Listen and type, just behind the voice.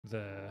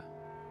the...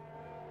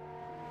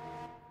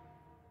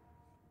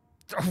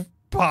 Oh,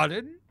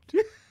 pardon?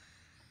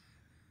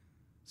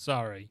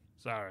 Sorry.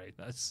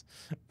 That's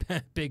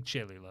big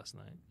chili last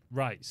night.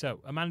 Right,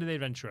 so Amanda the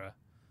Adventurer.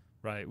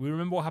 Right, we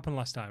remember what happened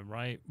last time,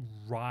 right?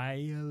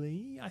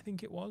 Riley, I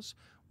think it was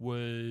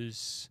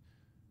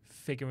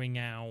figuring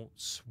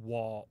out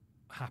what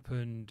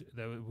happened.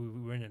 We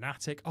were in an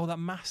attic. Oh, that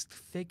masked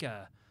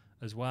figure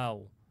as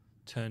well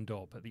turned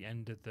up at the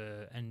end of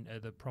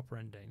the proper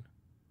ending.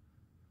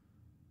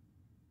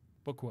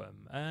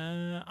 Bookworm.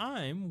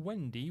 I'm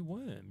Wendy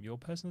Worm, your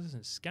personal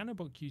assistant. Scan a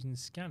book using the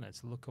scanner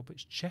to look up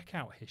its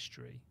checkout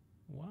history.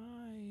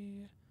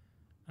 Why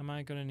am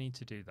I going to need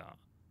to do that?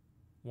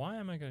 Why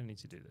am I going to need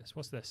to do this?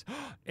 What's this?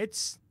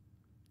 It's...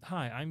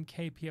 Hi, I'm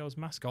KPL's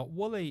mascot,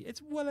 Wolly.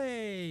 It's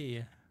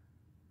Wolly!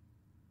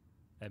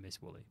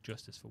 Miss Wolly.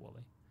 Justice for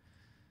Wolly.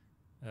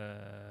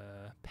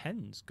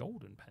 Pens.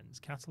 Golden pens.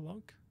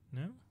 Catalogue?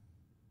 No?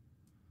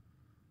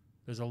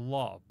 There's a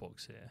lot of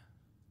books here.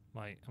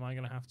 Like, am I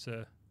going to have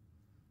to...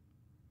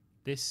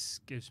 This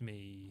gives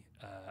me...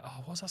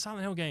 what's that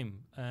Silent Hill game?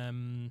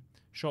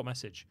 Short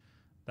Message.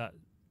 That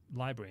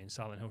library in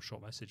Silent Hill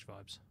Short Message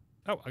vibes.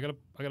 Oh, I got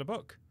a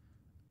book.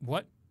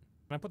 What?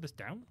 Can I put this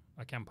down?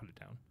 I can put it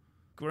down.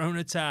 Grown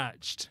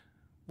attached.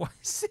 What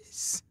is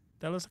this?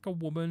 That looks like a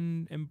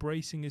woman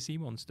embracing a sea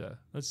monster.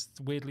 That's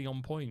weirdly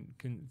on point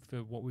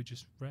for what we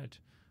just read.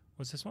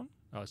 What's this one?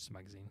 Oh, it's a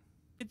magazine.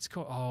 It's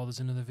called... Oh, there's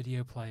another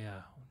video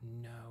player. Oh,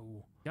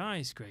 no.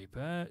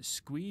 Skyscraper.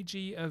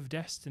 Squeegee of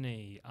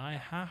Destiny. I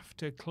have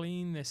to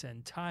clean this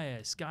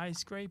entire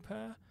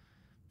skyscraper.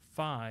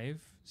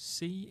 5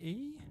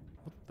 CE?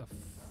 What the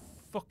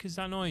fuck is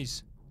that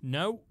noise?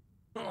 No.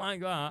 Not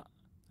like that.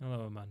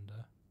 Hello,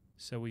 Amanda.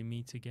 So we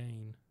meet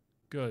again.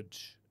 Good.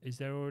 Is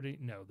there already...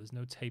 No, there's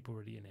no tape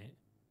already in it.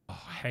 Oh,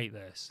 I hate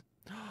this.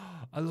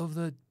 I love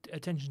the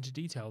attention to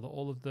detail that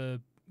all of the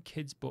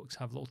kids' books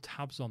have little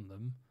tabs on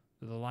them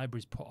that the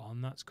library's put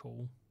on. That's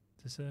cool.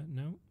 Is this a...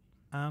 No?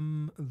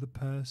 Am the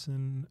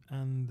person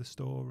and the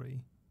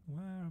story.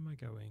 Where am I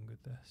going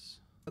with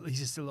this? At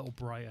least it's a little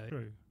brighter.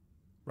 True.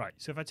 Right,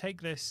 so if I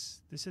take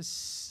this... This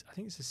is... I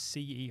think it's a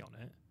CE on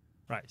it.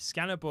 Right,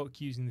 scan a book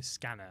using the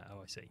scanner.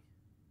 Oh, I see.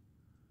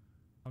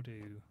 How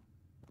do...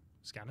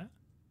 Scanner?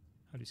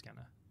 How do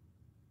scanner?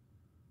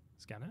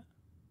 Scanner?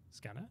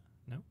 Scanner?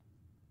 No.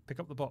 Pick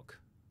up the book.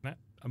 No.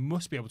 I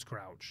must be able to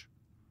crouch.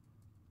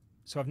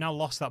 So I've now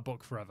lost that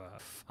book forever.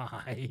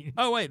 Fine.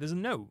 Oh, wait, there's a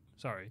note.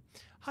 Sorry.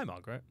 Hi,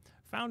 Margaret.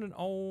 Found an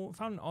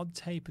odd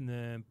tape in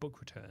the book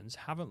returns.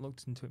 Haven't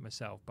looked into it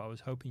myself, but I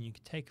was hoping you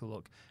could take a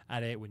look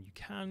at it when you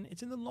can.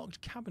 It's in the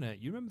locked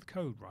cabinet. You remember the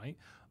code, right?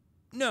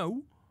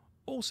 No.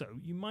 Also,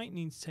 you might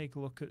need to take a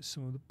look at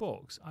some of the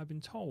books. I've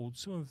been told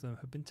some of them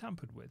have been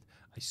tampered with.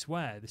 I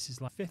swear, this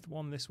is like 5th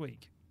one this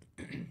week.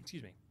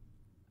 Excuse me.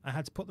 I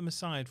had to put them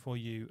aside for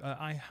you. But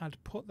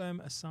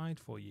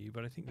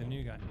I think the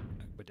new guy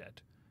were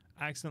dead.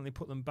 I accidentally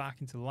put them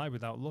back into the library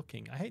without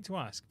looking. I hate to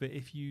ask, but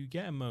if you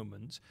get a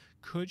moment,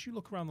 could you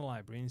look around the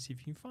library and see if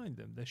you can find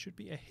them? There should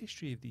be a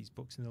history of these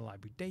books in the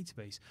library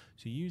database,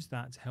 so use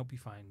that to help you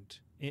find...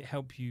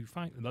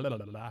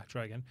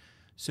 Try again.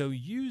 So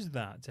use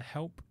that to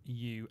help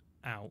you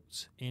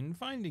out in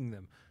finding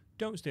them.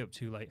 Don't stay up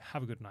too late.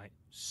 Have a good night.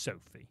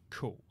 Sophie.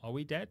 Cool. Are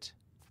we dead?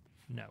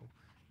 No.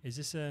 Is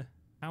this a...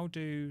 How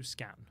do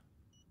scan?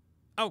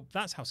 Oh,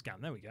 that's how scan.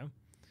 There we go.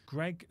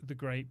 Greg the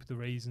Grape, the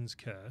Raisin's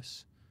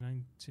Curse.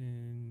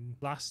 19...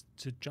 Last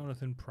to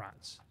Jonathan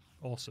Pratt.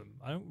 Awesome.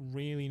 I don't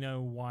really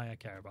know why I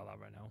care about that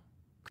right now.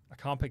 I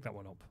can't pick that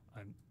one up.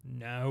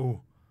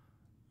 No.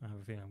 I have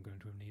a feeling I'm going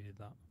to have needed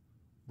that.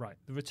 Right.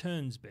 The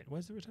returns bin.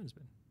 Where's the returns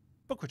bin?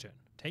 Book return.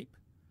 Tape?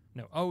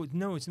 No. Oh,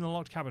 no, it's in the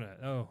locked cabinet.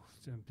 Oh,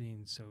 I'm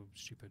being so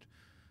stupid.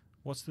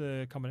 What's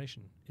the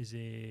combination? Is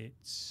it...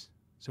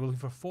 So we're looking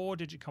for a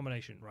 4-digit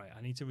combination. Right,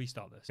 I need to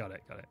restart this. Got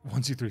it.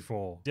 1, 2, 3,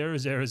 4. 0,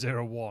 0,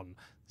 0, 1.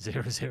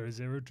 0, 0,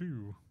 0,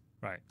 2.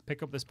 Right,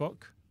 pick up this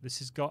book. This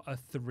has got a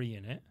 3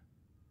 in it.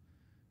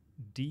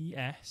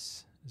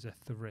 DS is a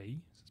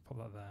 3. So let's pop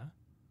that there.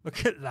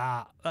 Look at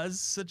that. That's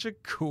such a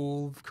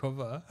cool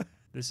cover.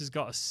 This has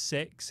got a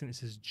 6 and it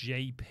says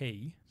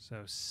JP.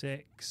 So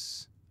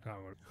 6.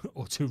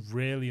 Or to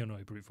really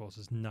annoy brute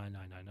forces,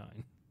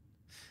 9999.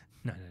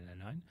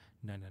 9999.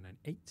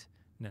 9998.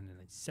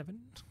 9997.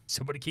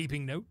 Somebody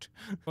keeping note.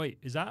 Wait,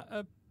 is that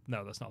a...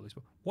 No, that's not a loose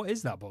book. What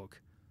is that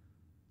book?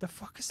 The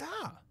fuck is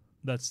that?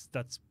 That's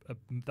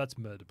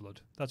murder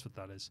blood. That's what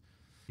that is.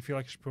 You feel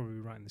like I should probably be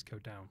writing this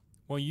code down.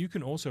 Well, you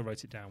can also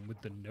write it down with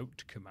the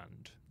note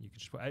command. You can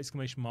just put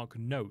exclamation mark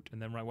note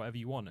and then write whatever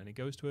you want, and it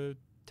goes to a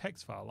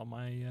text file on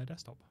my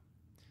desktop.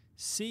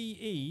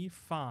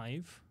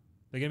 CE5.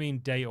 They're going to be in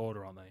day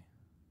order, aren't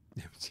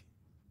they?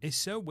 It's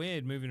so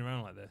weird moving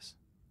around like this.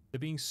 They're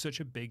being such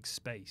a big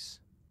space.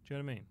 Do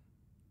you know what I mean?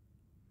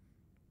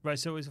 Right,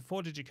 so it's a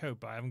 4-digit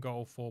code, but I haven't got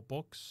all 4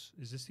 books.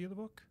 Is this the other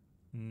book?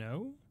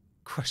 No?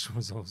 Question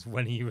was always,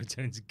 when are you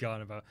returning to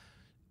Ghana about?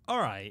 All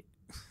right.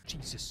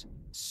 Jesus.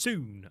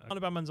 Soon.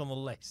 Bad Man's on the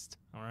list.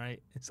 All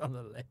right? It's on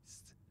the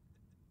list.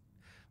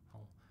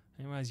 Oh,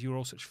 Anyways, you're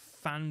all such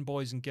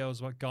fanboys and girls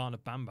about Garner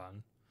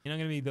Banban. You're not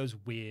going to be those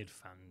weird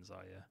fans,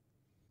 are you?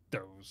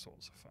 Those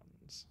sorts of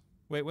fans.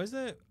 Wait, where's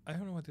the... I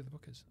don't know what the other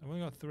book is. I've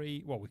only got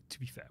 3... Well, to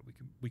be fair,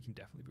 we can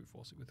definitely brute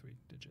force it with 3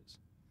 digits.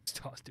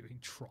 Starts doing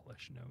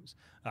trollish notes.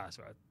 Ah,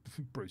 sorry.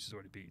 Bruce has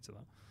already beat you to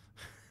that.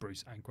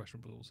 Bruce and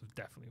Questionable Rules have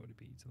definitely already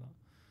beat you to that.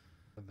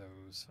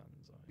 Those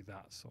fans are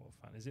that sort of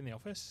fan. Is it in the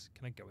office?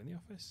 Can I go in the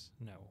office?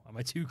 No. Am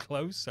I too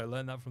close? I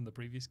learned that from the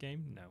previous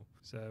game? No.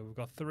 So we've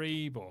got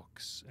 3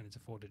 books and it's a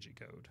 4-digit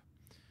code.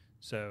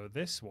 So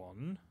this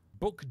one,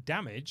 book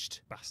damaged.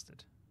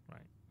 Bastard.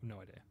 Right.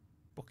 No idea.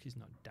 Book is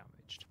not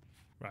damaged.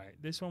 Right.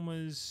 This one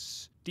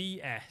was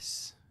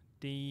DS.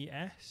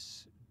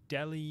 DS?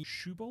 Delhi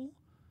Shubal?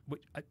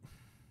 Which,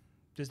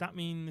 does that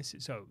mean this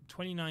is... So,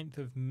 29th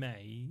of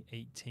May,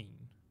 18,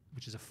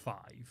 which is a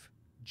 5.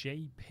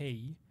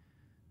 JP...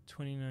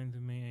 29th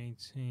of May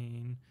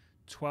 18,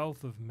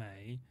 12th of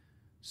May.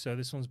 So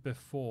this one's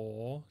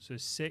before. So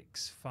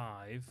 6,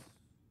 5.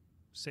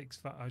 6,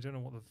 5. I don't know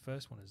what the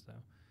first one is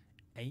though.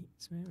 8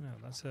 maybe? No,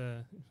 that's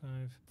a 5,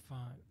 5.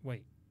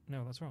 Wait,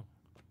 no, that's wrong.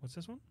 What's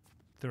this one?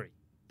 3.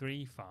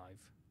 3, 5.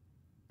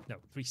 No,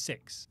 3,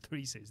 6.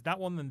 3, 6. That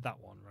one then that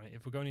one, right?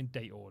 If we're going in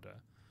date order,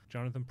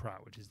 Jonathan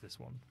Pratt, which is this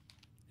one,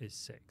 is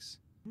 6.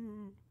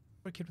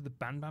 A kid with a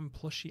Ban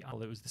plushie.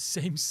 Oh, it was the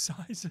same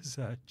size as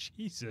her.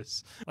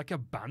 Jesus. Like a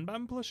Ban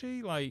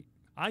plushie? Like,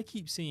 I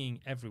keep seeing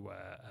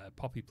everywhere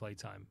Poppy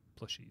Playtime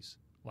plushies.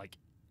 Like,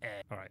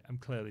 Alright, I'm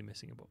clearly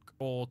missing a book.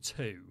 Or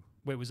 2.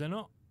 Wait, was there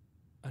not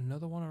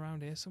another one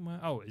around here somewhere?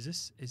 Oh, is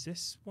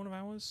this one of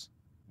ours?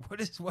 What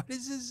does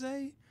this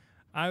say?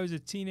 I was a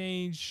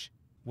teenage...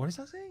 What does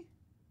that say?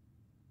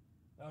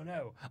 Oh,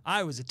 no.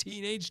 I was a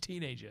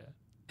teenager.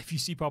 If you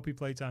see Poppy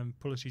Playtime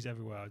plushies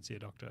everywhere, I'd see a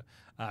doctor.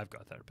 I've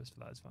got a therapist for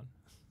that. It's fun.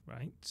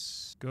 Right.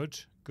 Good.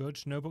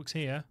 No books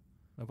here.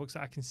 No books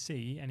that I can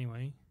see,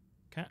 anyway.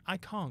 I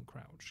can't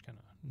crouch, can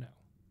I? No.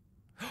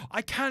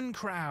 I can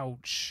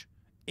crouch!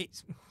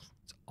 It's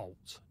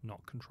Alt,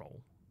 not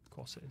Control. Of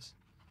course it is.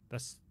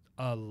 That's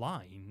a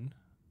line,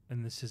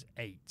 and this is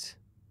 8.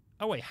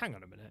 Oh, wait, hang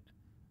on a minute.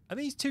 Are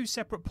these 2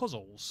 separate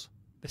puzzles?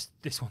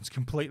 This one's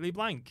completely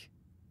blank.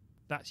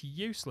 That's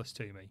useless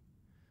to me.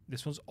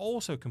 This one's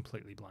also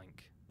completely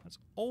blank. That's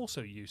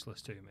also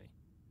useless to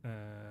me.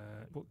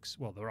 Books.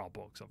 Well, there are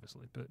books,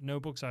 obviously, but no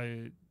books.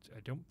 I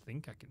don't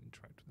think I can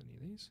interact with any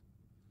of these.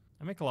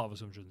 I make a lot of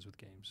assumptions with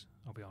games,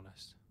 I'll be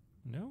honest.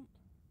 No?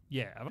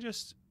 Yeah, I've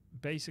just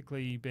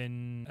basically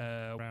been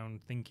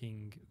around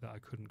thinking that I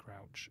couldn't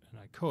crouch, and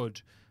I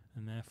could,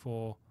 and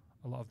therefore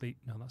a lot of the...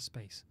 No, that's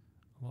space.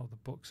 A lot of the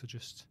books are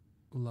just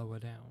lower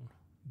down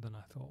than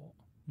I thought.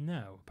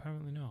 No,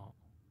 apparently not.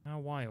 How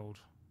wild.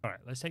 Alright,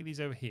 let's take these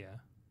over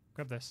here.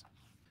 Grab this.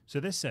 So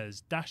this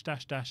says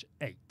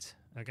 --8,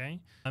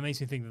 okay? That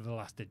makes me think that the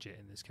last digit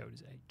in this code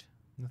is 8.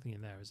 Nothing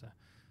in there, is there?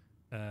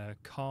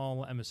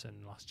 Carl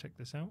Emerson, let's check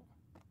this out.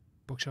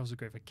 Bookshelves are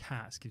great for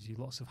cats. Gives you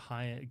lots of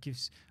it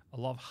gives a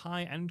lot of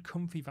high and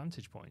comfy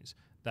vantage points.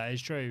 That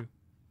is true.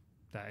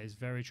 That is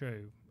very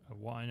true.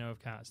 What I know of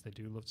cats, they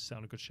do love to sit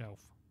on a good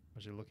shelf. I'm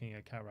actually looking at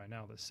a cat right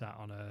now that's sat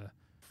on a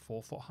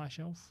 4-foot high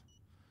shelf.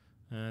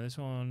 This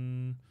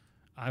one,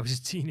 I was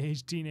a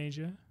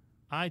teenager.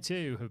 I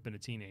too have been a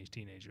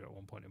teenager at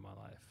one point in my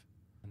life.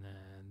 And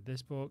then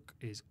this book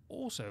is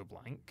also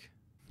blank.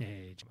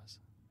 Yay,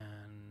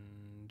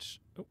 and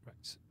oh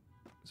right.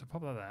 So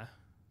pop that there.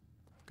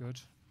 Good.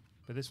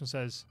 But this one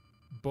says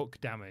book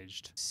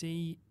damaged.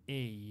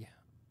 CE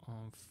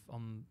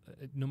on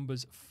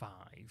numbers 5.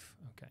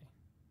 Okay.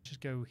 Just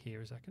go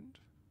here a second.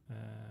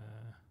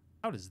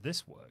 How does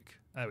this work?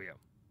 There we go.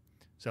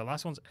 So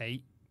last one's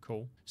 8.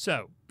 Cool.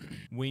 So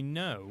we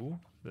know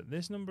that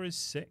this number is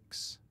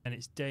 6 and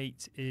its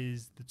date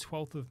is the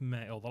 12th of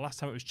May, or the last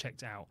time it was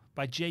checked out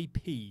by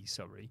JP,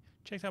 sorry.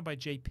 Checked out by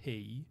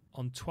JP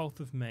on 12th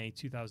of May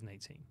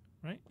 2018,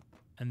 right?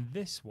 And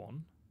this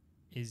one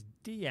is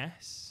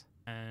DS,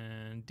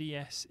 and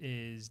DS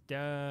is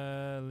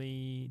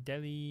Delhi.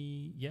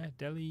 It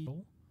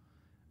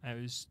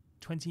was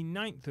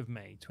 29th of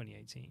May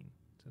 2018.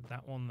 So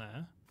that one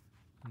there.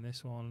 And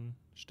this one,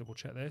 just double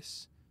check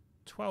this.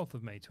 12th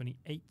of May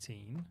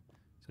 2018.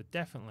 So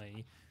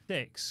definitely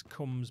 6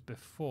 comes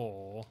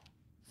before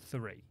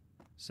 3.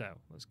 So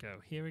let's go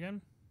here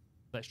again.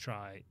 Let's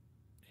try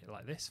it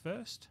like this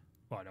first.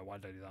 Oh no, why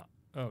did I do that?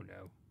 Oh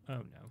no.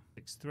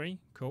 6, 3,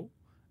 cool.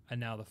 And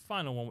now the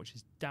final one, which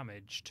is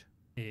damaged,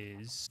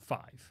 is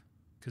 5.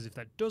 Because if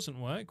that doesn't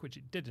work, which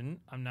it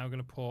didn't, I'm now going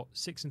to put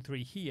 6 and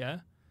 3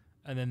 here,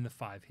 and then the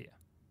 5 here.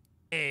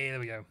 Hey, there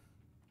we go.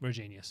 We're a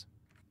genius.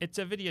 It's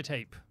a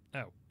videotape.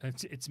 Oh,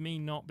 it's me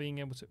not being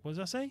able to... What does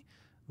that say?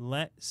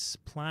 Let's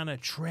plan a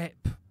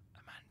trip.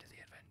 Amanda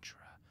the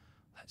Adventurer.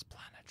 Let's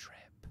plan a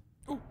trip.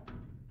 Oh,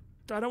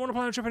 I don't want to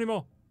plan a trip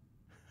anymore.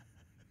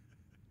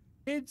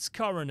 It's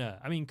corner.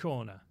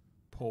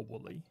 Poor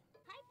Wolly.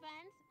 Hi,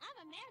 friends.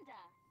 I'm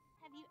Amanda.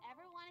 Have you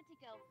ever wanted to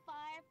go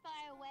far,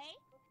 far away?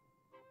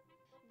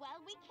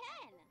 Well, we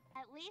can.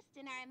 At least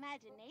in our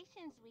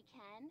imaginations we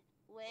can.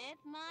 with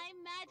my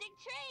magic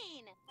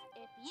train.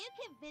 If you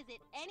could visit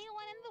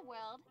anyone in the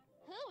world,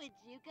 who would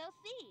you go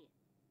see?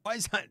 Why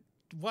is that?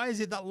 Why is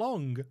it that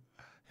long?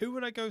 Who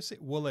would I go see?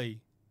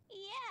 Wolly.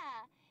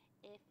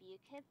 Yeah, if you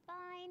could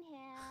find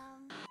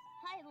him.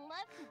 I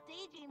love to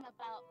daydream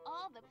about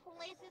all the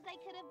places I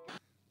could have gone.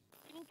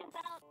 Think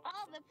about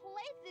all the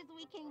places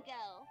we can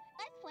go.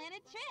 Let's plan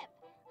a trip.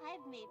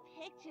 I've made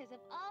pictures of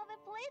all the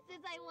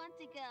places I want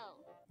to go.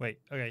 Wait,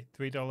 okay,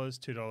 $3, $2,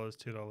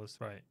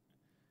 $2, right.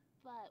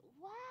 But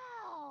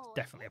wow,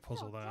 Definitely a it's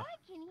puzzle so there.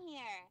 dark in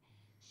here.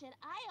 Should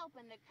I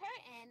open the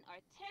curtain or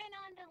turn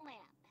on the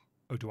lamp?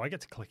 Oh, do I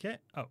get to click it?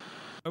 Oh,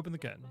 open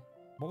the curtain.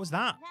 What was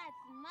that?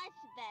 That's much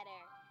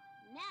better.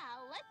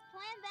 Now let's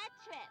plan that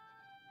trip.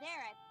 There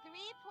are 3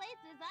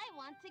 places I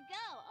want to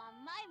go on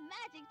my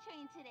magic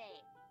train today.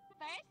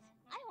 First,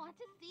 I want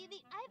to see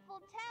the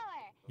Eiffel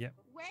Tower. Yep.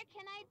 Where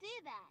can I do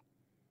that?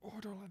 Oh, I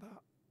don't like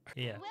that.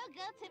 Yeah. We'll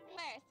go to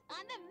Paris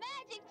on the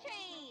magic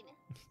train.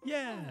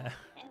 Yeah.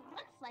 It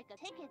looks like a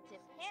ticket to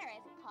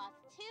Paris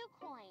costs 2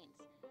 coins.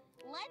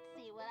 Let's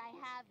see what I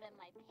have in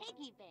my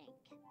piggy bank.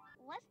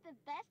 What's the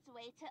best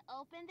way to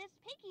open this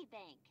piggy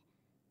bank?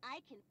 I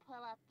can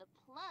pull out the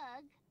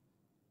plug,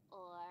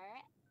 or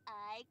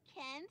I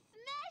can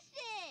smash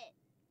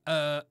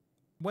it.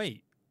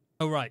 Wait.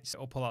 Oh, right. So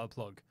I'll pull out a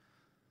plug.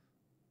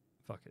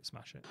 Fuck it,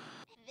 smash it.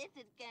 This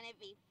is gonna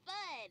be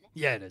fun.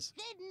 Yeah, it is.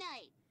 Good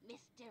night,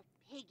 Mr.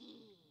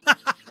 Piggy.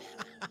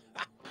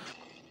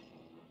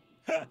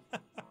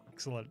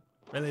 Excellent.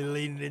 Really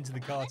leaning into the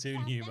cartoon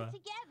Let's count humor. them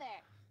together.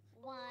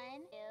 1,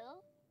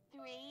 2,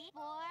 3,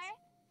 4,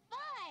 5.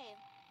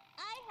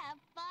 I have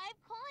 5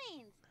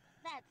 coins.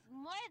 That's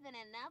more than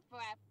enough for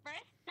our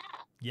first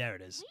stop. Yeah,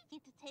 it is. We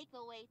need to take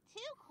away 2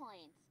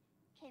 coins.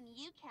 Can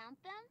you count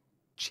them?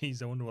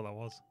 Jeez, I wonder what that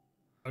was.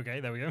 Okay,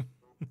 there we go.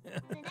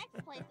 The next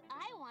place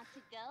I want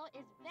to go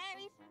is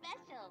very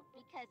special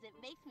because it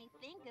makes me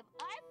think of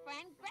our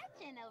friend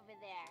Gretchen over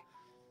there.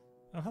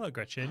 Oh, hello,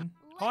 Gretchen.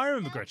 Let's Oh, I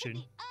remember go to Gretchen.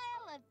 the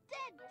Isle of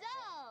Dead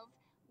Dolls.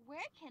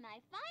 Where can I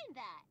find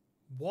that?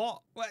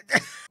 What?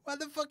 Where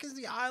the fuck is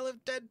the Isle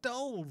of Dead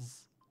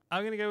Dolls?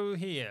 I'm gonna go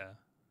here.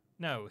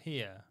 No,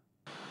 here.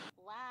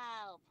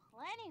 Wow,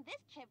 planning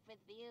this trip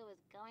with you is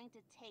going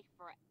to take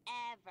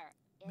forever,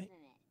 isn't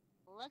it?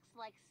 Looks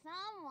like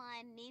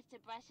someone needs to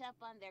brush up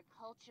on their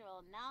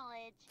cultural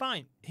knowledge.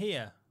 Fine,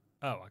 here.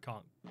 Oh, I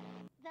can't.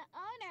 The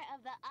owner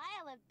of the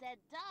Isle of Dead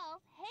Dolls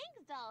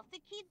hangs dolls to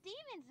keep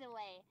demons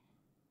away.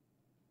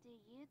 Do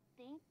you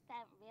think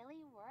that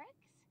really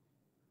works?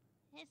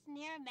 It's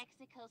near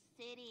Mexico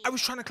City. I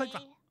was trying to click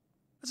that. okay?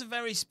 That's a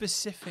very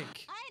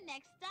specific Our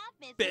next stop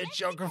is bit of Mexico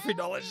geography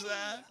knowledge City.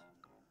 there.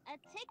 A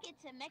ticket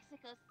to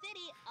Mexico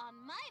City on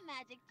my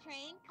magic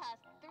train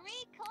costs 3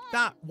 coins.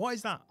 That, what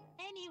is that?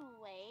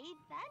 Anyway,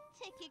 that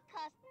ticket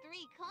costs 3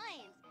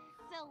 coins.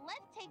 So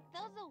let's take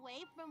those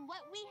away from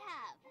what we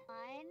have.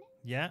 1,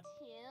 Yeah, 2,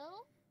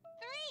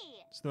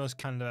 3. it's the most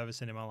kind I've ever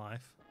seen in my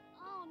life.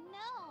 Oh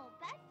no,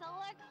 that's all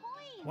our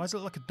coins. Why does it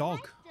look like a dog?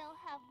 I still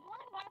have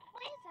one more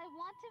place I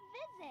want to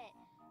visit.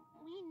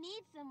 We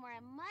need some more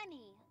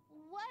money.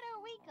 What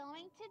are we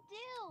going to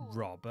do?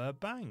 Rob a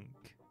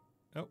bank.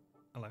 Oh,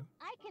 hello.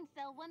 I can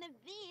sell one of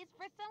these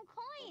for some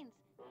coins.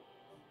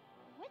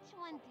 Which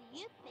one do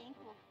you think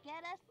will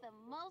get us the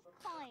most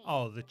coins?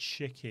 Oh, the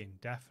chicken,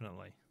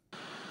 definitely.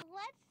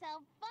 Let's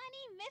sell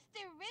Funny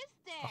Mr.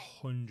 Rooster.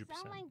 100%.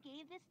 Someone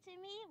gave this to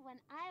me when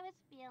I was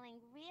feeling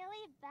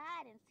really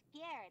bad and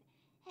scared,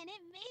 and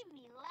it made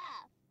me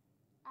laugh.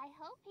 I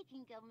hope he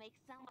can go make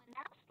someone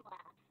else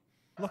laugh.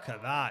 Look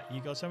at that. You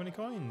got so many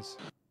coins.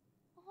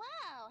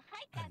 Wow,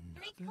 I got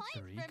 3 Another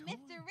coins 3 for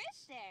Mr. coins.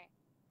 Rooster.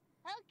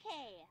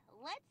 Okay,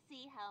 let's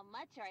see how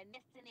much our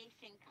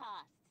destination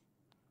costs.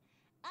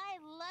 I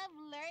love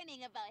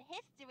learning about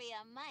history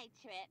on my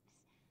trips.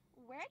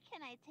 Where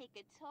can I take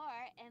a tour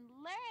and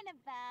learn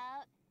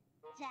about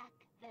Jack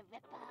the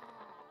Ripper?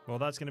 Well,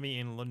 that's going to be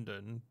in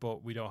London,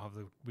 but we don't have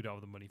the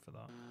money for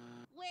that.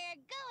 We're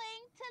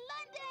going to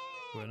London!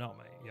 We're not,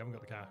 mate. You haven't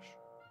got the cash.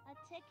 A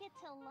ticket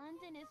to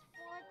London is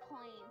 4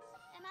 coins,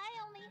 and I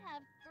only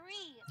have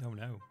 3. Oh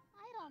no.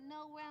 I don't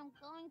know where I'm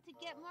going to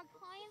get more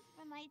coins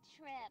for my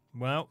trip.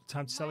 Well,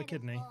 time to sell a Might as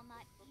kidney. well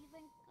not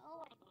even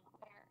go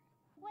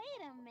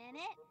anywhere.Ait a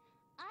minute.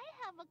 I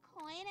have a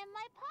coin in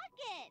my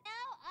pocket.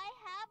 Now I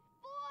have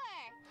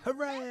 4.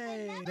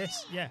 Hooray! That's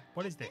This, enough. yeah.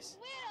 What is Get this?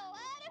 weirdo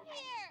out of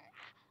here.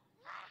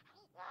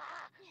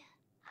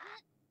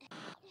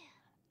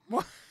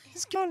 What?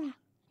 It's gone.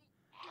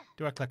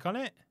 Do I click on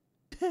it?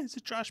 It's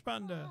a trash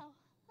panda. Whoa,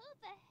 who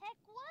the heck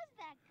was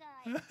that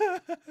guy?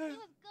 He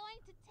was going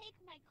to take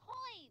my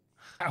coins.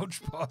 Couch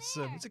Still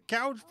possum. there. It's a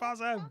couch Let's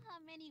possum. know how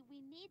many we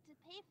need to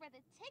pay for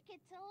the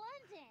ticket to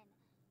London.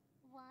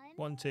 1,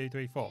 1, 2,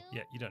 3, 4. 2,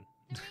 Yeah, you're done.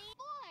 3, 4.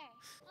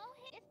 Oh,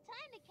 hey, it's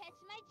time to catch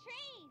my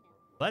train.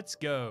 Let's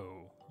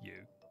go, you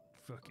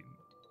fucking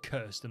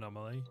cursed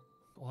anomaly.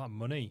 All that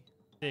money.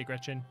 Here,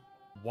 Gretchen.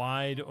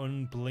 Wide,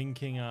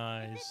 unblinking It's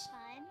eyes.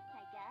 fun,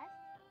 I guess.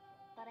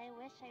 But I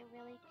wish I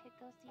really could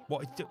go see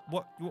What? the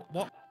world.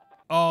 What?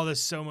 Oh,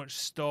 there's so much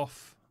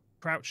stuff.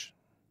 Crouch.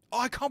 Oh,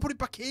 I can't put it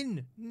back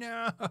in.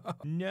 No.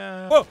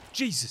 No. Oh,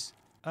 Jesus.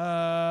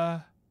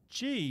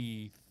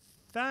 Gee,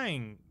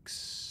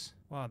 thanks.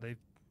 Wow, they've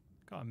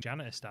got a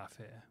janitor staff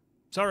here.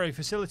 Sorry,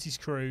 facilities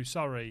crew,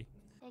 sorry.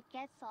 It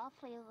gets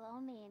awfully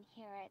lonely in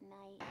here at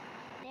night.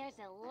 There's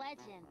a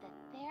legend that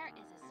there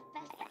is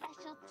a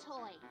special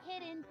toy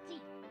hidden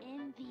deep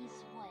in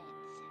these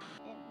woods.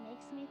 It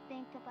makes me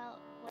think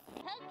about what...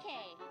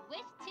 Okay,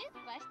 which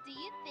toothbrush do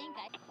you think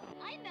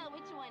I know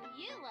which one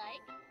you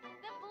like.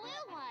 The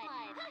blue one.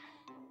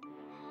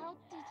 How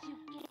did you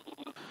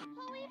get...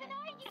 Who even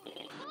are you?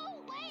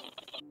 Oh, wait!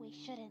 We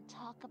shouldn't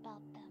talk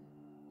about them.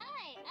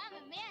 Hi, I'm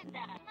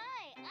Amanda.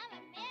 Hi, I'm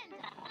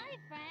Amanda. Hi,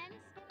 friends.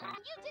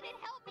 You didn't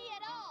help me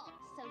at all,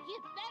 so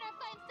you'd better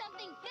find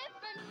something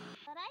different.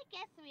 But I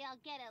guess we all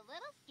get a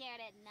little scared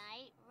at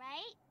night,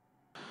 right?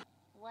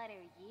 What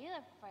are you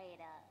afraid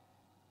of?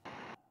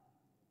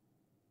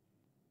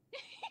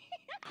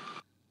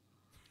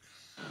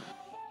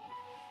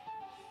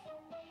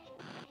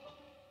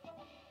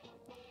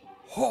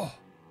 Oh,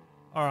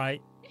 all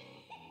right.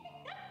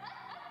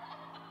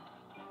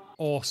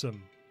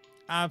 Awesome.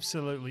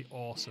 Absolutely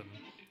awesome.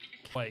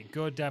 Wait,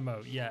 good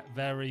demo. Yeah,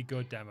 very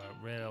good demo.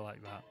 Really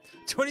like that.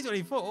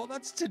 2024,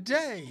 that's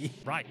today.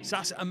 Right, so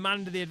that's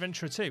Amanda the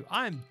Adventurer 2.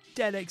 I'm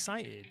dead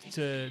excited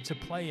to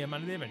play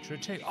Amanda the Adventurer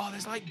 2. Oh,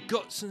 there's like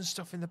guts and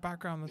stuff in the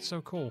background. That's so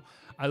cool.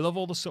 I love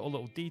all the subtle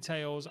little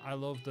details. I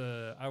want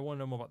to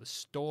know more about the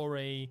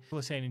story. People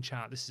are saying in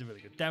chat, this is a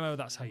really good demo.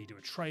 That's how you do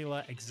a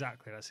trailer.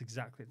 Exactly, that's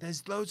exactly.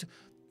 There's loads of...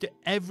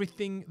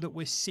 Everything that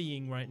we're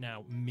seeing right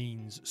now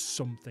means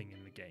something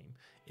in the game.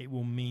 It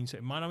will mean, so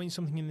it might not mean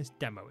something in this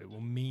demo, it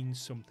will mean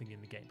something in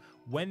the game.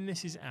 When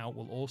this is out,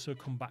 we'll also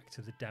come back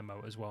to the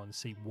demo as well and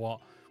see what,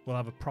 we'll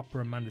have a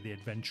proper Amanda the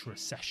Adventurer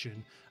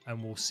session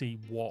and we'll see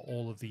what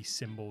all of these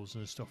symbols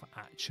and stuff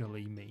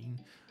actually mean.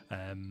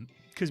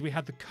 Because we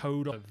had the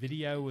code of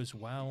video as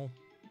well.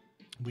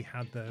 We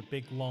had the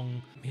big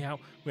long, we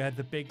had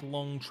the big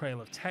long trail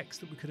of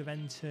text that we could have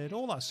entered,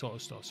 all that sort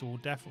of stuff. So we'll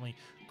definitely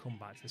come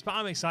back to this. But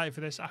I'm excited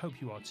for this. I hope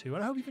you are too.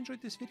 And I hope you've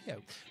enjoyed this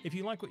video. If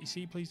you like what you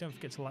see, please don't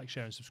forget to like,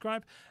 share, and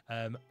subscribe.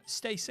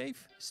 Stay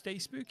safe, stay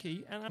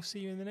spooky, and I'll see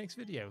you in the next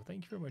video.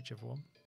 Thank you very much, everyone.